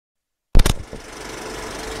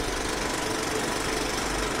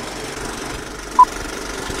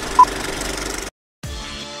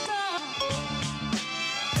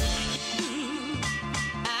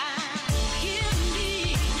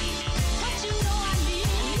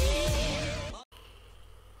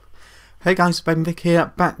Hey guys, Vick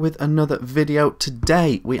here, back with another video.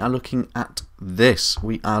 Today we are looking at this.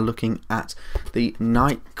 We are looking at the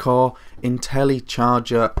Nitecore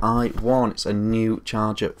IntelliCharger i1. It's a new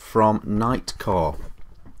charger from Nitecore.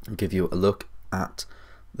 I'll give you a look at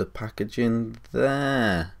the packaging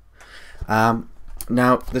there.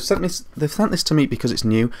 Now they've sent this to me because it's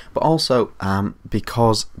new, but also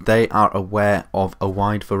because they are aware of a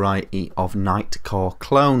wide variety of Nitecore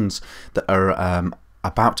clones that are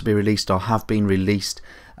about to be released or have been released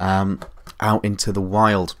out into the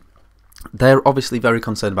wild. They're obviously very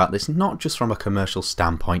concerned about this, not just from a commercial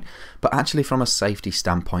standpoint, but actually from a safety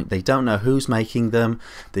standpoint. They don't know who's making them,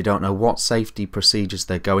 they don't know what safety procedures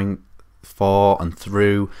they're going for and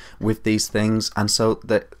through with these things, and so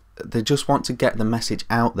they just want to get the message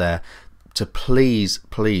out there to please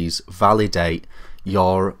validate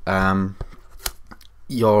your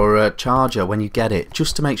charger when you get it,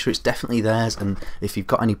 just to make sure it's definitely theirs, and if you've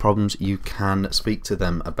got any problems you can speak to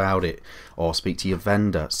them about it or speak to your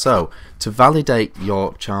vendor. So to validate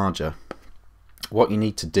your charger, what you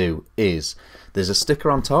need to do is, there's a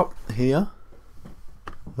sticker on top here,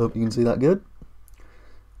 hope you can see that good,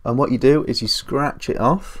 and what you do is you scratch it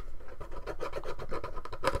off.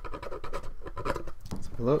 Let's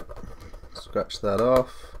have a look, scratch that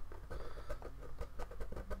off.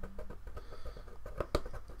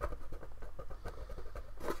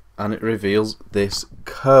 And it reveals this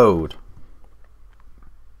code.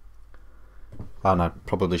 And I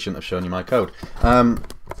probably shouldn't have shown you my code.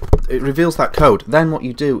 It reveals that code. Then what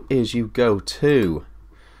you do is you go to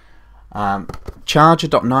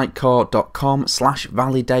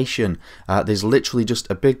charger.nitecore.com/validation. There's literally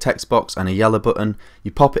just a big text box and a yellow button.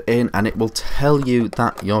 You pop it in and it will tell you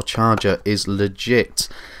that your charger is legit.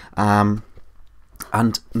 And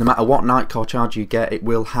no matter what Nitecore charger you get, it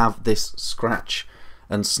will have this scratch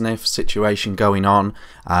and sniff situation going on.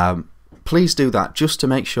 Please do that just to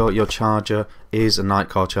make sure your charger is a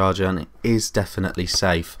Nitecore charger and it is definitely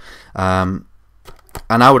safe. And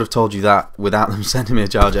I would have told you that without them sending me a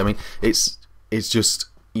charger. I mean, it's just,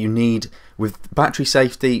 you need, with battery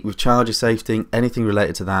safety, with charger safety, anything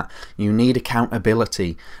related to that, you need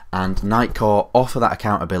accountability, and Nitecore offer that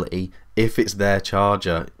accountability if it's their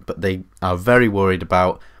charger, but they are very worried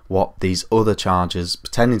about what these other chargers,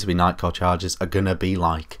 pretending to be Nitecore chargers, are gonna be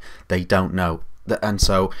like. They don't know, and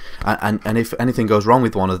so and if anything goes wrong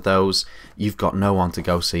with one of those, you've got no one to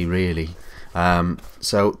go see really. So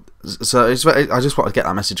I just want to get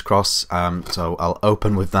that message across. So I'll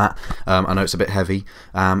open with that. I know it's a bit heavy,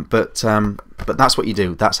 but that's what you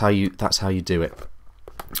do. That's how you do it.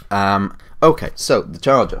 Okay, so the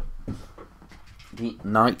charger, the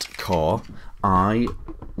Nitecore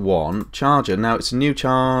i1 charger. Now it's a new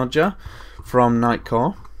charger from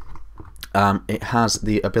Nitecore. It has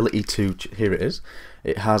the ability to, here it is,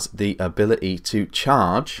 it has the ability to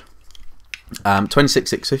charge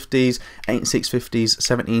 26650s, 18650s,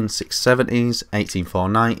 17670s,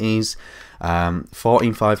 18490s,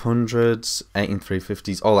 14500s,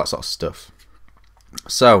 18350s, all that sort of stuff.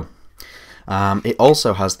 So it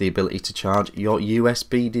also has the ability to charge your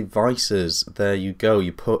USB devices. There you go,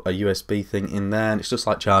 you put a USB thing in there and it's just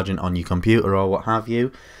like charging on your computer or what have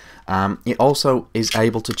you. It also is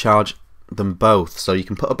able to charge them both, so you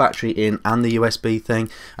can put a battery in and the USB thing,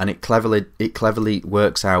 and it cleverly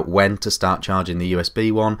works out when to start charging the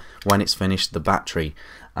USB one, when it's finished the battery.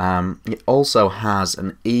 It also has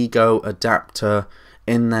an Ego adapter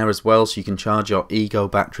in there as well, so you can charge your Ego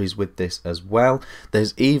batteries with this as well.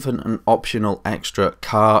 There's even an optional extra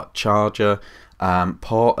car charger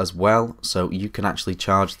port as well, so you can actually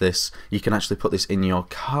charge this, you can actually put this in your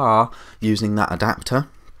car using that adapter.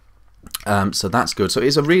 So that's good. So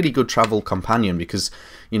it's a really good travel companion, because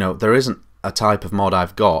you know there isn't a type of mod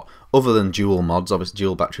I've got other than dual mods, obviously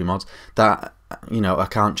dual battery mods, that you know I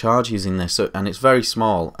can't charge using this, so, and it's very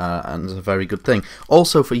small, and it's a very good thing.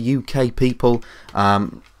 Also for UK people,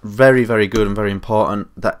 very good and very important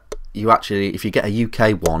that you actually, if you get a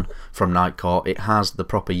UK one from Nitecore, it has the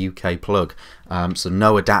proper UK plug. So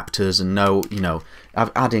no adapters and no, you know,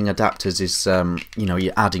 adding adapters is you know,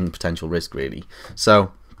 you're adding potential risk really.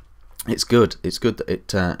 So it's good. It's good that it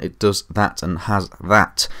does that and has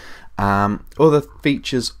that. Other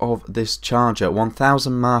features of this charger: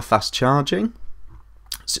 1000 mAh fast charging.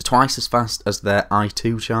 It's twice as fast as their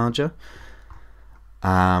i2 charger.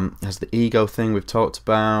 It has the Ego thing we've talked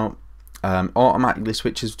about. Automatically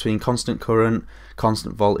switches between constant current,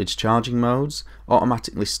 constant voltage charging modes.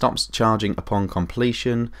 Automatically stops charging upon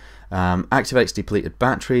completion. Activates depleted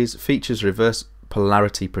batteries. Features reverse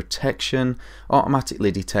polarity protection,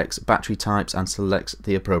 automatically detects battery types and selects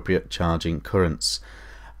the appropriate charging currents.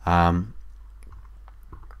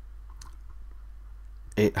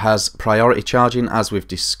 It has priority charging, as we've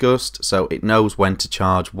discussed, so it knows when to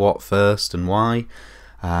charge what first and why.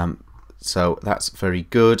 So that's very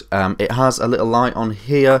good. It has a little light on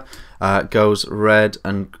here, goes red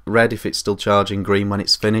if it's still charging, green when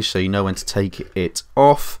it's finished, so you know when to take it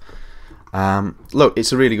off. Look,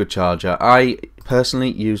 it's a really good charger. I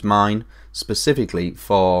personally use mine specifically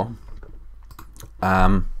for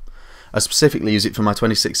I specifically use it for my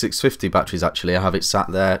 26650 batteries. Actually, I have it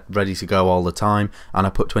sat there ready to go all the time, and I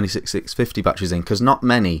put 26650 batteries in because not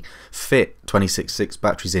many fit 266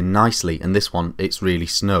 batteries in nicely, and this one, it's really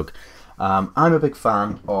snug. I'm a big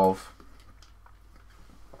fan of,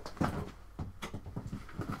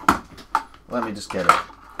 let me just get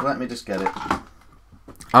it.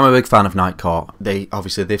 I'm a big fan of Nitecore.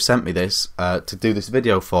 They've sent me this to do this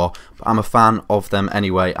video for, but I'm a fan of them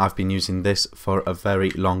anyway. I've been using this for a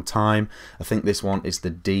very long time. I think this one is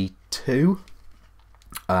the D2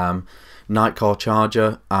 Nitecore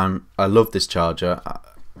charger. I love this charger,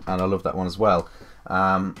 and I love that one as well.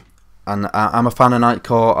 And I'm a fan of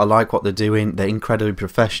Nitecore. I like what they're doing. They're incredibly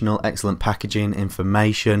professional, excellent packaging,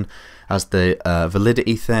 information, as the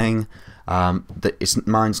validity thing.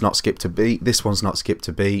 Mine's not skipped a beat. This one's not skipped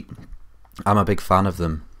a beat. I'm a big fan of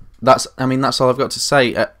them. That's all I've got to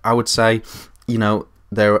say. I would say, you know,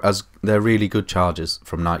 they're really good chargers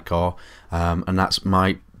from Nitecore, and that's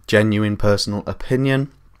my genuine personal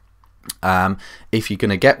opinion. If you're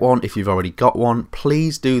gonna get one, if you've already got one,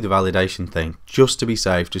 please do the validation thing just to be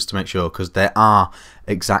safe, just to make sure, because there are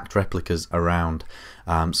exact replicas around.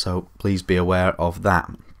 So please be aware of that.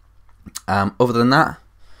 Other than that,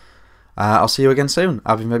 I'll see you again soon.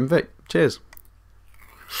 I've been Vick. Cheers.